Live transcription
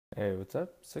Hey, what's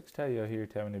up? Cydia here.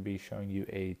 I'm going to be showing you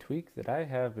a tweak that I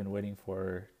have been waiting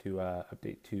for to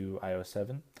update to iOS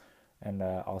 7 and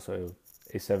also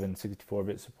a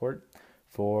 764-bit support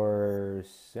for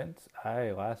since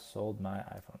I last sold my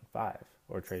iPhone 5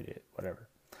 or traded it, whatever.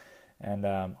 And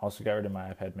also got rid of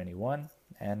my iPad Mini 1.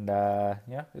 And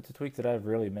yeah, it's a tweak that I've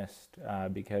really missed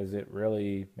because it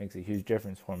really makes a huge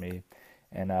difference for me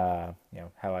and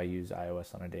how I use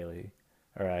iOS on a daily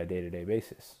or a day-to-day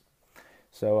basis.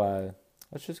 So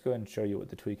let's just go ahead and show you what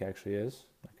the tweak actually is.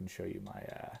 I can show you my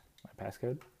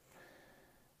passcode.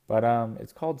 But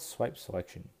it's called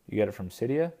SwipeSelection. You get it from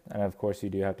Cydia, and of course you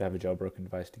do have to have a jailbroken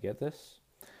device to get this.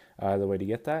 The way to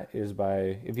get that is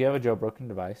by, if you have a jailbroken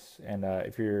device, and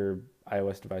if your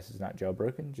iOS device is not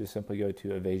jailbroken, just simply go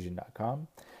to evasion.com.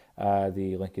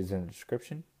 The link is in the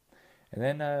description. And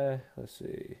then, let's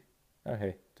see. Oh,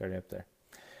 hey, it's already up there.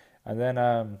 And then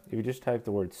if you just type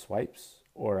the word swipes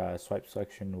or swipe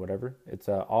selection, whatever, it's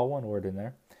all one word in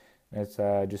there. And it's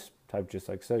just typed just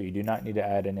like so. You do not need to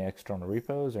add any external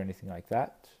repos or anything like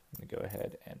that. Let me go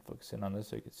ahead and focus in on this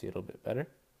so you can see it a little bit better.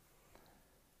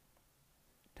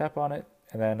 Tap on it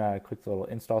and then click the little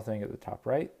install thing at the top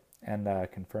right and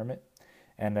confirm it.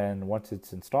 And then once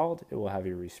it's installed, it will have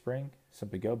your respring.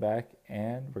 Simply go back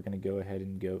and we're going to go ahead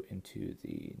and go into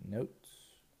the notes,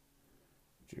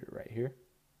 which are right here.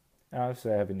 And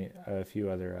obviously I have a few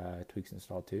other tweaks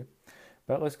installed too.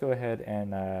 But let's go ahead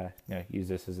and use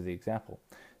this as the example.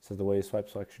 So the way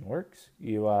SwipeSelection works,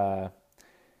 you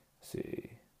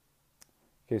see.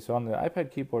 Okay, so on the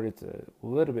iPad keyboard, it's a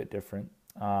little bit different,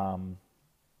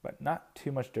 but not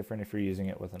too much different if you're using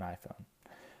it with an iPhone.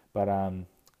 But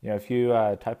if you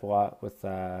type a lot with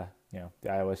the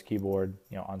iOS keyboard,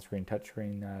 on-screen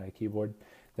touchscreen keyboard,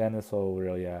 then this will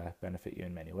really benefit you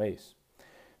in many ways.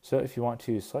 So if you want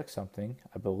to select something,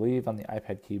 I believe on the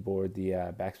iPad keyboard the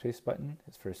backspace button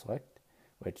is for select,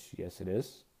 which yes it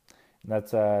is. And that's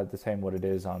the same what it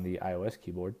is on the iOS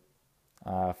keyboard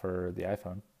for the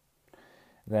iPhone.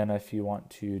 Then if you want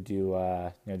to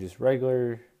do just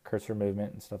regular cursor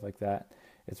movement and stuff like that,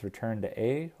 it's return to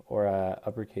A or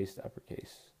uppercase to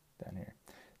uppercase down here.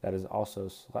 That is also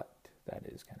select. That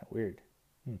is kind of weird.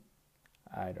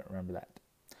 I don't remember that,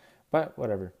 but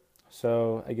whatever.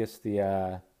 So I guess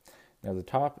the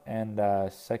top and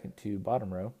second to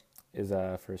bottom row is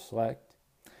for select,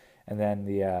 and then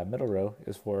the middle row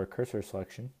is for cursor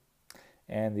selection,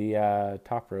 and the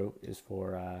top row is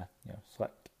for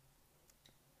select.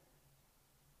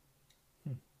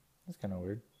 That's kind of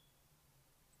weird.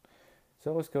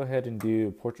 So let's go ahead and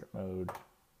do portrait mode.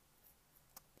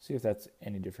 See if that's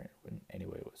any different in any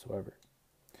way whatsoever.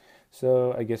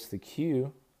 So I guess the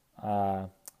Q,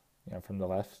 from the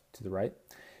left to the right,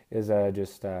 is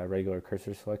just regular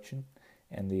cursor selection,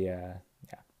 and the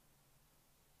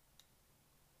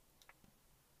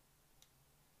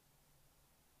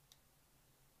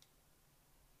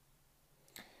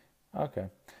Okay,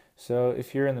 so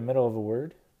if you're in the middle of a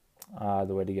word,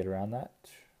 the way to get around that,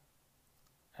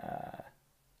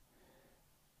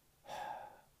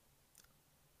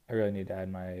 I really need to add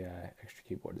my extra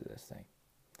keyboard to this thing.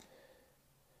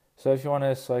 So if you want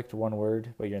to select one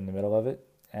word, but you're in the middle of it,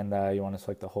 and you want to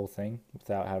select the whole thing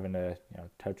without having to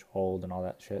touch, hold, and all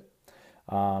that shit,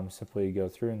 simply go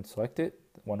through and select it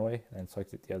one way, and then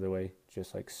select it the other way,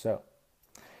 just like so.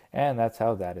 And that's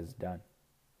how that is done.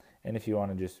 And if you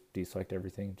want to just deselect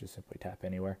everything, just simply tap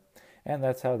anywhere. And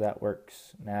that's how that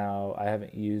works. Now, I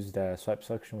haven't used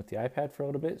SwipeSelection with the iPad for a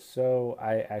little bit, so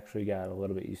I actually got a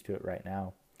little bit used to it right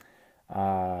now,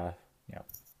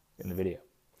 in the video.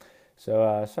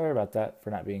 So sorry about that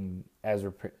for not being as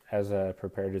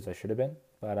prepared as I should have been.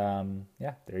 But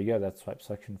yeah, there you go. That's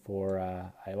SwipeSelection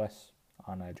for iOS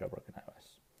on jailbroken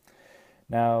iOS.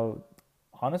 Now,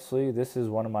 honestly, this is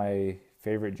one of my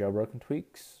favorite jailbroken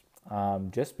tweaks,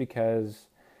 just because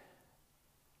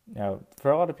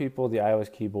for a lot of people the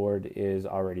iOS keyboard is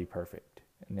already perfect.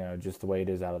 Just the way it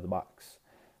is out of the box.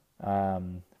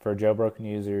 For jailbroken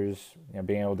users,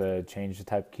 being able to change the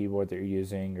type of keyboard that you're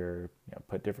using or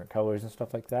put different colors and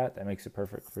stuff like that, that makes it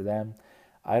perfect for them.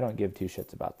 I don't give two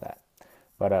shits about that.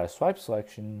 But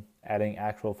SwipeSelection, adding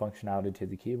actual functionality to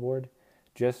the keyboard,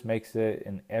 just makes it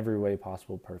in every way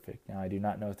possible perfect. Now, I do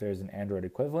not know if there's an Android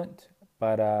equivalent,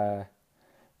 but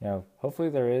hopefully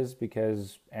there is,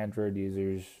 because Android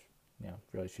users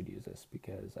really should use this,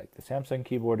 because like the Samsung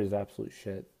keyboard is absolute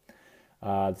shit.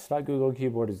 The stock Google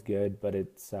keyboard is good, but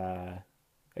it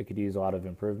could use a lot of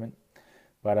improvement.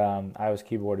 But iOS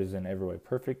keyboard is in every way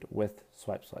perfect with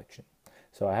SwipeSelection.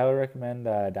 So I highly recommend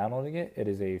downloading it. It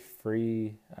is a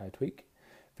free tweak.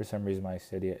 For some reason my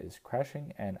Cydia is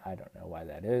crashing, and I don't know why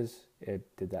that is.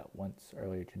 It did that once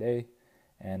earlier today,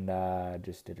 and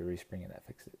just did a respring and that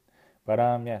fixed it. But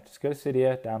yeah, just go to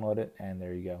Cydia, download it, and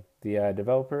there you go. The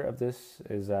developer of this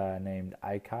is named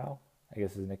iKyle, I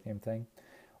guess is a nickname thing,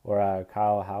 or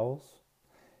Kyle Howells.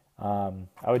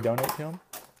 I would donate to him.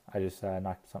 I just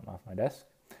knocked something off my desk.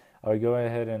 I would go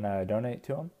ahead and donate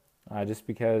to him, just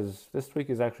because this tweak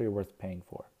is actually worth paying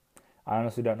for. I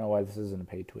honestly don't know why this isn't a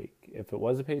paid tweak. If it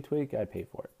was a paid tweak, I'd pay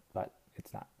for it, but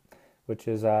it's not, which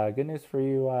is good news for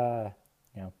you,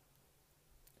 you know,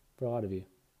 for a lot of you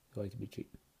who like to be cheap.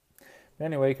 But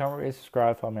anyway, comment, rate,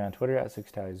 subscribe, follow me on Twitter at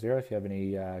 6Tyler0. If you have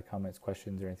any comments,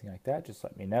 questions, or anything like that, just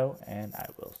let me know, and I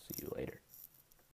will see you later.